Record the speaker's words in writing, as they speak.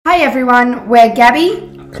Hi everyone, we're Gabby,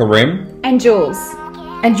 Karim, and Jules,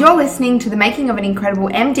 and you're listening to the Making of an Incredible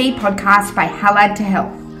MD podcast by Hallad to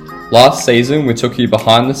Health. Last season we took you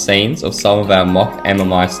behind the scenes of some of our mock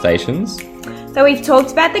MMI stations. So we've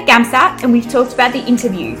talked about the GAMSAT and we've talked about the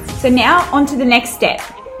interviews. So now on to the next step.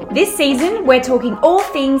 This season we're talking all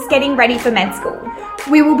things getting ready for med school.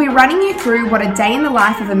 We will be running you through what a day in the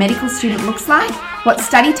life of a medical student looks like, what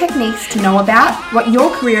study techniques to know about, what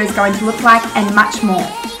your career is going to look like, and much more.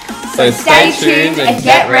 So stay tuned and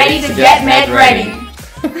get ready to get med ready.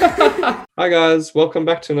 Hi guys, welcome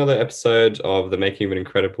back to another episode of the Making of an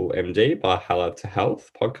Incredible MD by Hallad to Health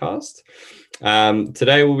podcast.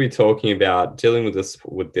 Today we'll be talking about dealing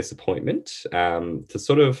with disappointment to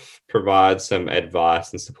sort of provide some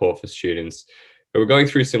advice and support for students who are going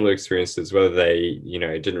through similar experiences, whether they,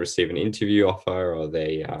 didn't receive an interview offer or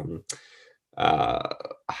they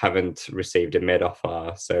haven't received a med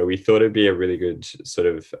offer. So we thought it'd be a really good sort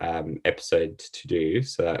of episode to do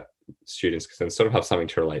so that students can sort of have something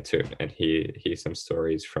to relate to and hear some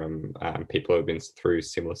stories from people who have been through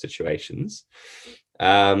similar situations.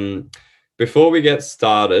 Before we get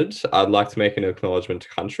started, I'd like to make an acknowledgement to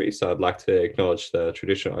country. So I'd like to acknowledge the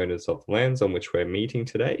traditional owners of the lands on which we're meeting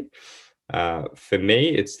today. For me,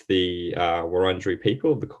 it's the Wurundjeri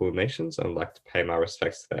people of the Kulin Nations. I'd like to pay my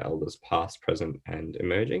respects to their elders past, present and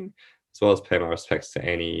emerging, as well as pay my respects to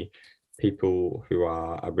any people who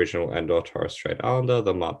are Aboriginal and or Torres Strait Islander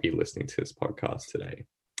that might be listening to this podcast today.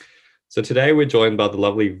 So today we're joined by the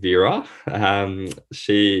lovely Vera.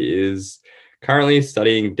 She is currently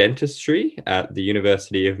studying dentistry at the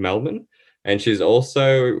University of Melbourne, and she's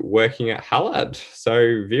also working at Hallad.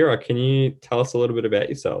 So Vera, can you tell us a little bit about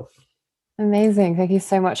yourself? Amazing. Thank you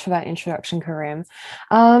so much for that introduction, Karim.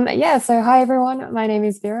 So hi everyone. My name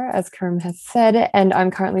is Vera, as Karim has said, and I'm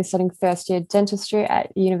currently studying first year dentistry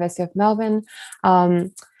at University of Melbourne.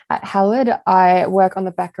 At Hallad, I work on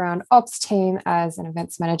the background ops team as an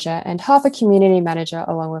events manager and half a community manager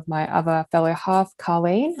along with my other fellow half,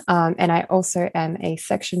 Carleen. And I also am a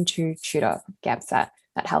Section 2 tutor, GAMSAT,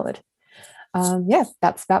 at Hallad.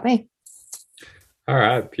 That's about me. All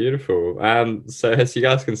right, beautiful. So as you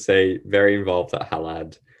guys can see, very involved at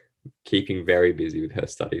Hallad, keeping very busy with her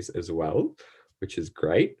studies as well, which is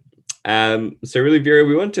great. So really, Vera,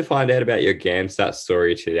 we wanted to find out about your GAMSAT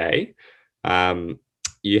story today.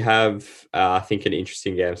 You have, I think, an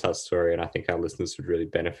interesting GAMSAT story, and I think our listeners would really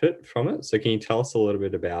benefit from it. So can you tell us a little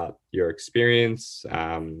bit about your experience,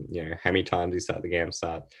 how many times you sat the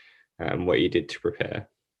GAMSAT, and what you did to prepare?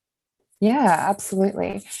 Yeah,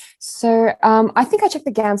 absolutely. So I think I took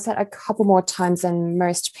the GAMSAT a couple more times than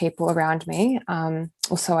most people around me.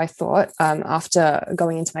 Or so I thought. After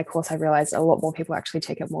going into my course, I realized a lot more people actually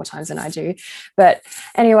take it more times than I do. But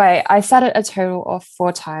anyway, I sat it a total of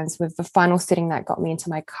 4 times, with the final sitting that got me into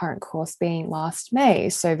my current course being last May.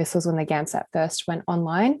 So this was when the GAMSAT first went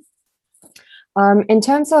online. In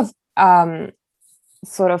terms of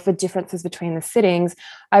sort of the differences between the sittings,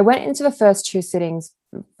 I went into the first 2 sittings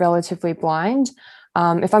relatively blind.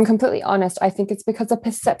 If I'm completely honest, I think it's because the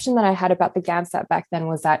perception that I had about the GAMSAT back then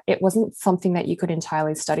was that it wasn't something that you could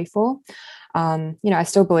entirely study for. I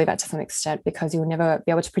still believe that to some extent, because you'll never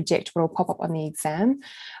be able to predict what will pop up on the exam.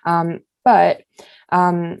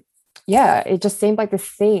 It just seemed like this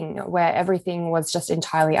thing where everything was just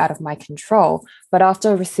entirely out of my control. But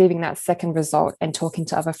after receiving that second result and talking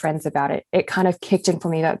to other friends about it, it kind of kicked in for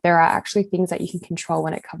me that there are actually things that you can control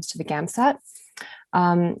when it comes to the GAMSAT.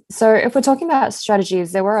 So if we're talking about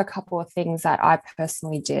strategies, there were a couple of things that I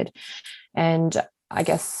personally did. And I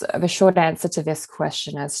guess the short answer to this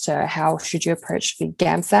question as to how should you approach the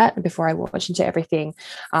GAMSAT before I launch into everything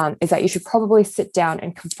is that you should probably sit down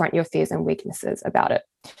and confront your fears and weaknesses about it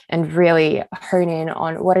and really hone in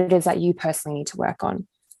on what it is that you personally need to work on.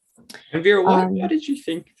 And Vera, why did you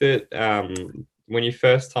think that when you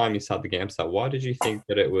first time you started the GAMSAT, why did you think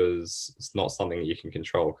that it's not something that you can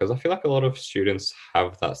control? Because I feel like a lot of students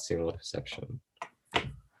have that similar perception.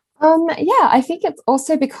 I think it's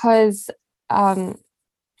also because the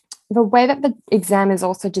way that the exam is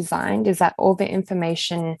also designed is that all the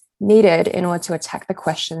information needed in order to attack the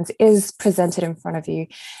questions is presented in front of you.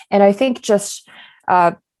 And I think just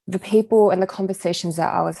the people and the conversations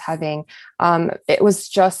that I was having, it was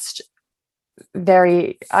just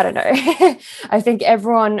very, I don't know. I think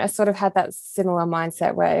everyone sort of had that similar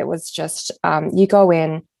mindset where it was just you go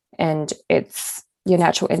in and it's your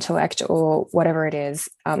natural intellect or whatever it is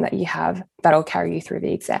that you have that'll carry you through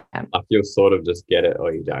the exam. Like you'll sort of just get it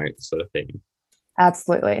or you don't, sort of thing.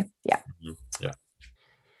 Absolutely. Yeah. Mm-hmm. Yeah.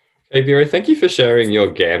 Hey Vera, thank you for sharing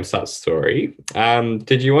your GAMSAT story.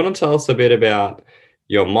 Did you want to tell us a bit about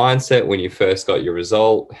your mindset when you first got your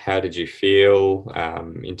result. How did you feel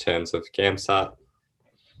in terms of GAMSAT?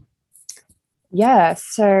 Yeah,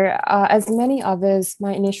 so as many others,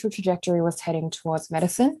 my initial trajectory was heading towards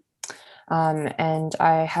medicine. And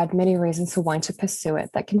I had many reasons for wanting to pursue it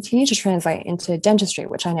that continue to translate into dentistry,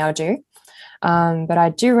 which I now do. But I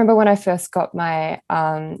do remember when I first got my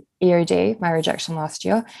EOD, my rejection last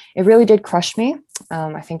year, it really did crush me.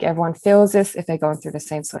 I think everyone feels this if they're going through the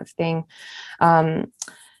same sort of thing.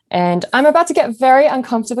 And I'm about to get very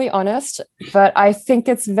uncomfortably honest, but I think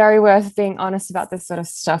it's very worth being honest about this sort of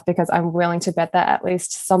stuff, because I'm willing to bet that at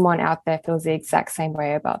least someone out there feels the exact same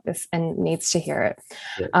way about this and needs to hear it.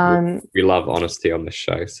 Yeah, we love honesty on the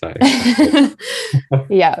show, so.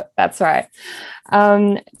 Yeah, that's right.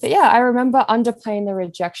 But yeah, I remember underplaying the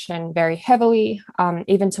rejection very heavily,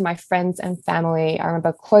 even to my friends and family. I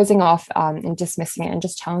remember closing off and dismissing it and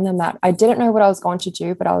just telling them that I didn't know what I was going to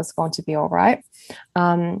do, but I was going to be all right.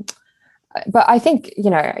 But I think,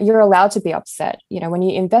 you're allowed to be upset. When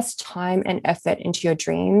you invest time and effort into your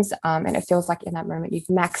dreams, and it feels like in that moment you've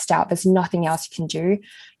maxed out, there's nothing else you can do,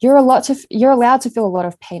 you're allowed to feel a lot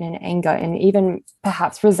of pain and anger and even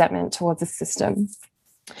perhaps resentment towards the system.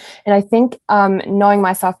 And I think knowing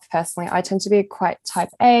myself personally, I tend to be quite type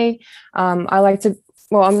A. I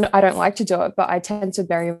don't like to do it, but I tend to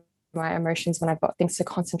bury my emotions when I've got things to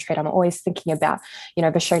concentrate. I'm always thinking about,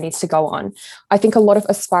 the show needs to go on. I think a lot of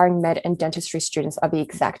aspiring med and dentistry students are the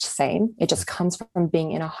exact same. It just comes from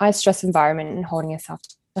being in a high stress environment and holding yourself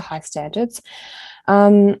to high standards.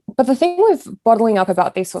 But the thing with bottling up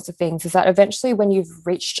about these sorts of things is that eventually when you've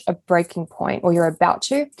reached a breaking point, or you're about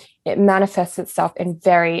to, it manifests itself in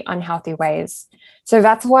very unhealthy ways. So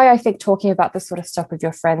that's why I think talking about this sort of stuff with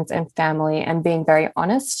your friends and family and being very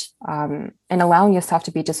honest, and allowing yourself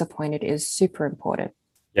to be disappointed is super important.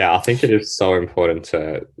 Yeah, I think it is so important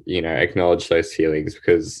to, acknowledge those feelings,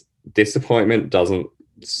 because disappointment doesn't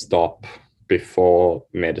stop before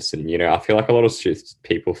medicine. I feel like a lot of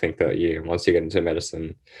people think that once you get into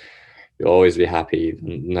medicine, you'll always be happy,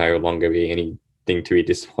 no longer be anything to be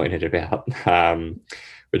disappointed about,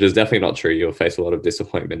 which is definitely not true. You'll face a lot of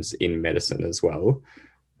disappointments in medicine as well.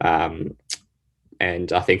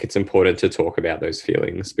 And I think it's important to talk about those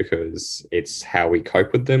feelings, because it's how we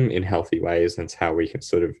cope with them in healthy ways, and it's how we can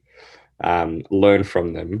sort of learn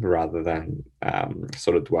from them rather than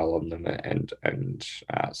sort of dwell on them and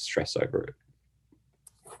stress over it.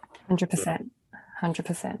 100%.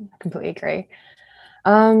 Completely agree.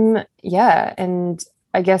 Yeah, and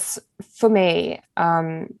I guess for me,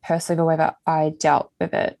 personally, the way that I dealt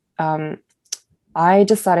with it, I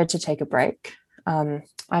decided to take a break.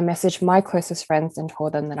 I messaged my closest friends and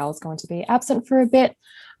told them that I was going to be absent for a bit.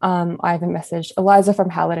 I even messaged Eliza from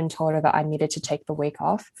Hallett and told her that I needed to take the week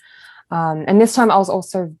off. And this time I was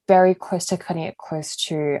also very close to cutting it close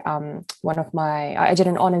to I did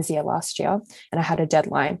an honours year last year and I had a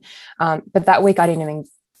deadline. But that week I didn't even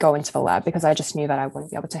go into the lab because I just knew that I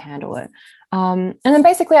wouldn't be able to handle it. And then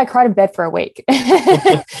basically I cried in bed for a week.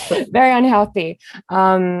 Very unhealthy.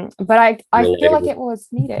 But I feel like it was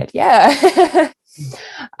needed. Yeah.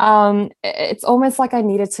 It's almost like I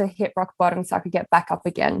needed to hit rock bottom so I could get back up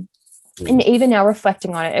again. And even now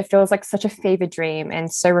reflecting on it, it feels like such a fever dream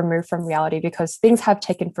and so removed from reality, because things have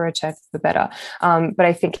taken for a turn for the better. But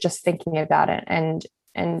I think just thinking about it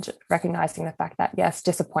and recognizing the fact that, yes,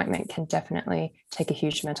 disappointment can definitely take a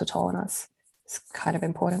huge mental toll on us is kind of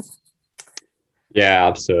important. Yeah,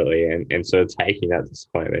 absolutely. And sort of taking that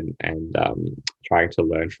disappointment and trying to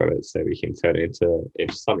learn from it so we can turn it into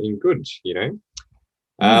something good,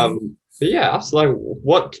 But yeah, so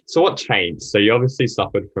what changed? So you obviously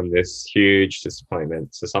suffered from this huge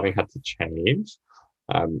disappointment. So something had to change,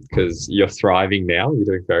 because you're thriving now. You're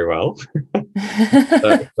doing very well.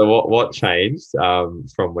 So what changed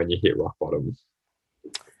from when you hit rock bottom?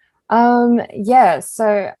 Yeah,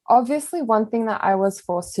 so obviously one thing that I was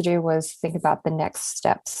forced to do was think about the next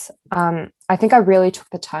steps. I think I really took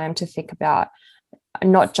the time to think about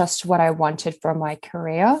not just what I wanted from my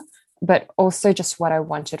career, but also just what I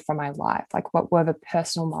wanted from my life. Like, what were the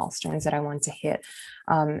personal milestones that I wanted to hit?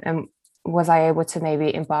 And was I able to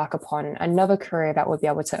maybe embark upon another career that would be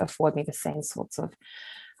able to afford me the same sorts of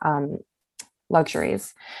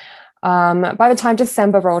luxuries? By the time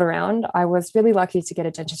December rolled around, I was really lucky to get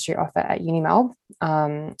a dentistry offer at UniMel.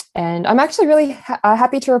 And I'm actually really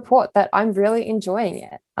happy to report that I'm really enjoying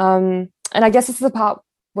it. And I guess this is the part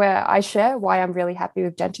where I share why I'm really happy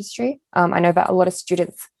with dentistry. I know that a lot of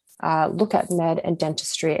students look at med and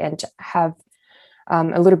dentistry and have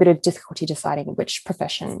a little bit of difficulty deciding which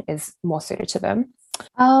profession is more suited to them.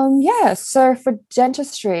 So for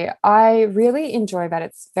dentistry, I really enjoy that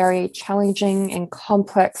it's very challenging and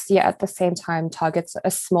complex, yet at the same time targets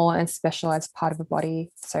a small and specialized part of the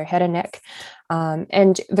body, so head and neck.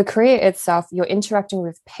 And the career itself, you're interacting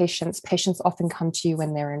with patients. Patients often come to you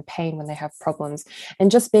when they're in pain, when they have problems.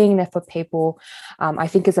 And just being there for people, I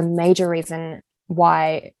think, is a major reason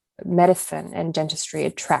why medicine and dentistry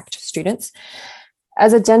attract students.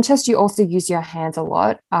 As a dentist, you also use your hands a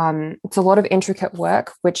lot. It's a lot of intricate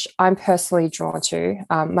work, which I'm personally drawn to.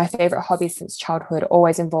 My favorite hobby since childhood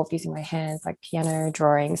always involved using my hands, like piano,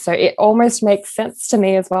 drawing. So it almost makes sense to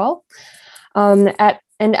me as well.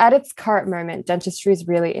 At its current moment, dentistry is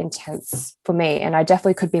really intense for me, and I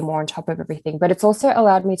definitely could be more on top of everything, but it's also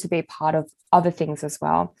allowed me to be part of other things as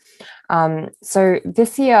well. So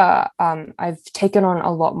this year, I've taken on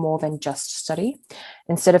a lot more than just study.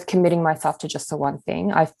 Instead of committing myself to just the one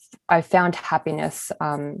thing, I've found happiness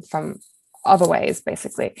from other ways,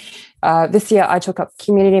 basically. This year, I took up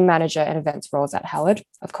community manager and events roles at Howard,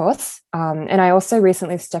 of course. And I also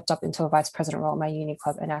recently stepped up into a vice president role at my uni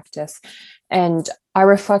club, Enactus. And I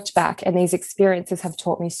reflect back, and these experiences have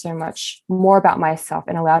taught me so much more about myself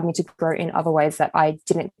and allowed me to grow in other ways that I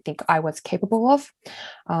didn't think I was capable of.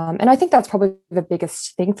 And I think that's probably the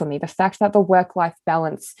biggest thing for me, the fact that the work-life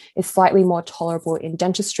balance is slightly more tolerable in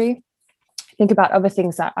dentistry. Think about other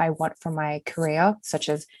things that I want from my career, such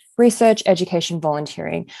as research, education,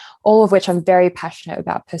 volunteering, all of which I'm very passionate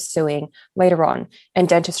about pursuing later on, and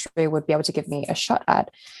dentistry would be able to give me a shot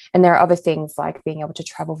at. And there are other things like being able to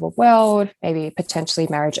travel the world, maybe potentially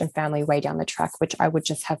marriage and family way down the track, which I would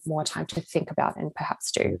just have more time to think about and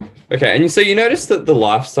perhaps do. Okay, and so you noticed that the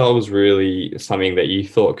lifestyle was really something that you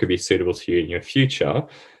thought could be suitable to you in your future.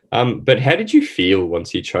 But how did you feel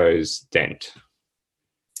once you chose Dent?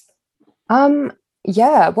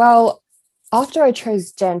 Well, after I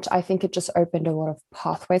chose Dent, I think it just opened a lot of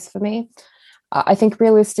pathways for me. I think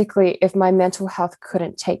realistically, if my mental health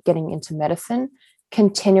couldn't take getting into medicine,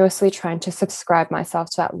 continuously trying to subscribe myself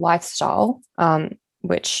to that lifestyle,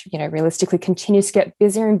 which, realistically continues to get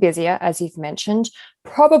busier and busier, as you've mentioned,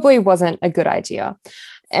 probably wasn't a good idea.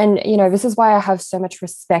 And, this is why I have so much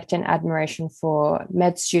respect and admiration for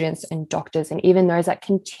med students and doctors, and even those that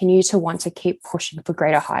continue to want to keep pushing for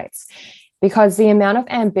greater heights. Because the amount of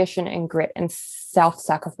ambition and grit and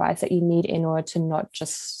self-sacrifice that you need in order to not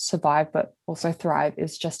just survive, but also thrive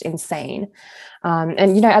is just insane.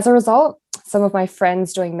 And as a result, some of my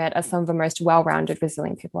friends doing med are some of the most well-rounded,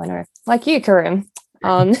 resilient people I know, like you, Karim.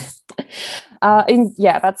 That's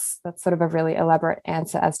sort of a really elaborate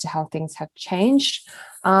answer as to how things have changed.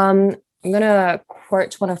 I'm going to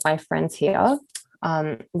quote one of my friends here.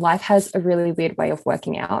 Life has a really weird way of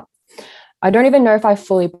working out. I don't even know if I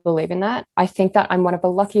fully believe in that. I think that I'm one of the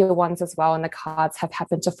luckier ones as well, and the cards have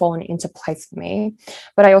happened to fall into place for me.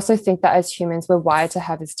 But I also think that as humans, we're wired to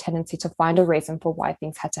have this tendency to find a reason for why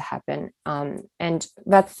things had to happen. And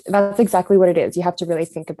that's exactly what it is. You have to really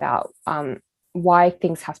think about why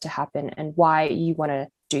things have to happen and why you want to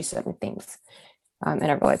do certain things. And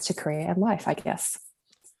it relates to career and life, I guess.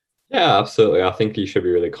 Yeah, absolutely. I think you should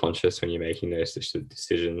be really conscious when you're making those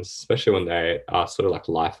decisions, especially when they are sort of like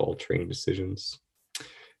life-altering decisions.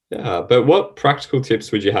 Yeah, but what practical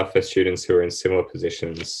tips would you have for students who are in similar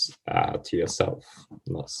positions to yourself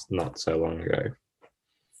not so long ago?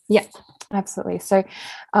 Yeah, absolutely. So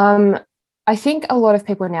I think a lot of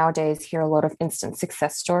people nowadays hear a lot of instant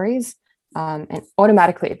success stories, and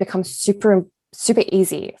automatically it becomes super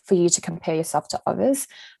easy for you to compare yourself to others.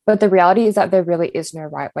 But the reality is that there really is no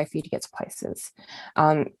right way for you to get to places.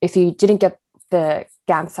 If you didn't get the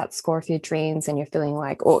GAMSAT score of your dreams and you're feeling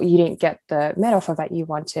like, or you didn't get the med offer that you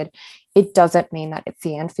wanted, it doesn't mean that it's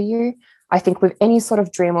the end for you. I think with any sort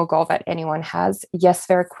of dream or goal that anyone has, yes,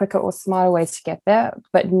 there are quicker or smarter ways to get there,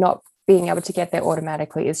 but not being able to get there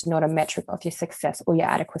automatically is not a metric of your success or your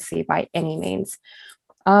adequacy by any means.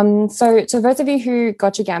 So to those of you who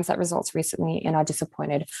got your GAMSAT results recently and are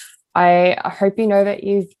disappointed, I hope you know that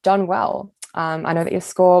you've done well. I know that your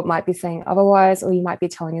score might be saying otherwise, or you might be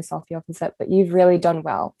telling yourself the opposite, but you've really done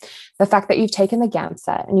well. The fact that you've taken the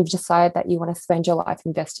GAMSAT and you've decided that you want to spend your life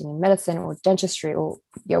investing in medicine or dentistry or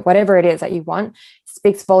whatever it is that you want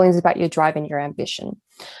speaks volumes about your drive and your ambition.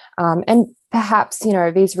 And perhaps,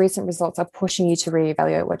 these recent results are pushing you to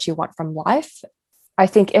reevaluate what you want from life. I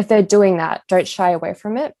think if they're doing that, don't shy away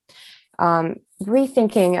from it.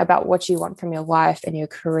 Rethinking about what you want from your life and your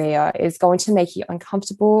career is going to make you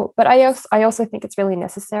uncomfortable, but I also think it's really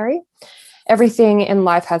necessary. Everything in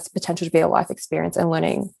life has potential to be a life experience and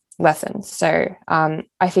learning lessons. So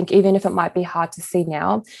I think even if it might be hard to see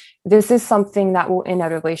now, this is something that will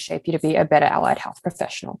inevitably shape you to be a better allied health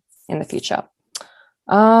professional in the future.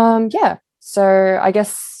 Yeah. So I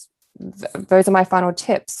guess those are my final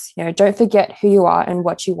tips. Don't forget who you are and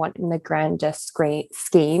what you want in the grander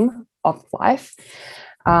scheme of life.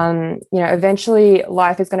 Eventually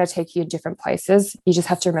life is going to take you different places. You just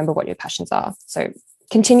have to remember what your passions are. So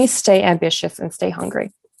continue to stay ambitious and stay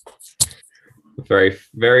hungry. Very,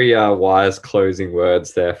 very wise closing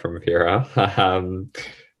words there from Vera.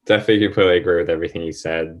 Definitely completely agree with everything you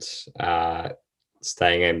said.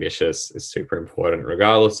 Staying ambitious is super important,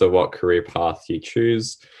 regardless of what career path you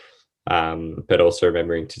choose, but also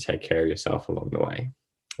remembering to take care of yourself along the way,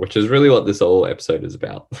 which is really what this whole episode is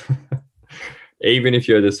about. Even if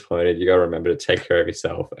you're disappointed, you got to remember to take care of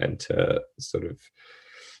yourself and to sort of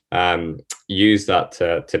use that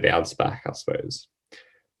to bounce back, I suppose.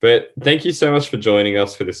 But thank you so much for joining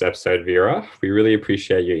us for this episode, Vera. We really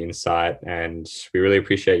appreciate your insight and we really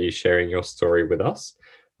appreciate you sharing your story with us.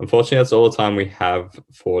 Unfortunately, that's all the time we have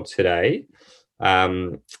for today.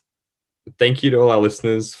 Thank you to all our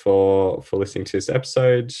listeners for listening to this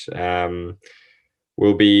episode.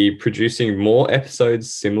 We'll be producing more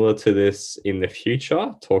episodes similar to this in the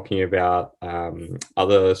future, talking about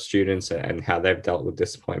other students and how they've dealt with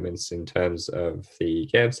disappointments in terms of the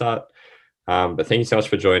GAMSAT. But thank you so much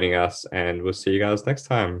for joining us, and we'll see you guys next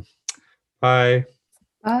time. Bye.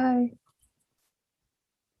 Bye.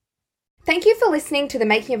 Thank you for listening to the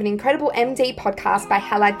Making of an Incredible MD podcast by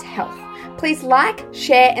Allied to Health. Please like,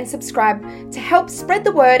 share, and subscribe to help spread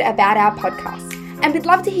the word about our podcast. And we'd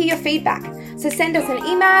love to hear your feedback. So send us an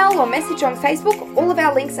email or message on Facebook. All of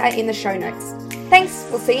our links are in the show notes. Thanks.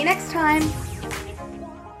 We'll see you next time.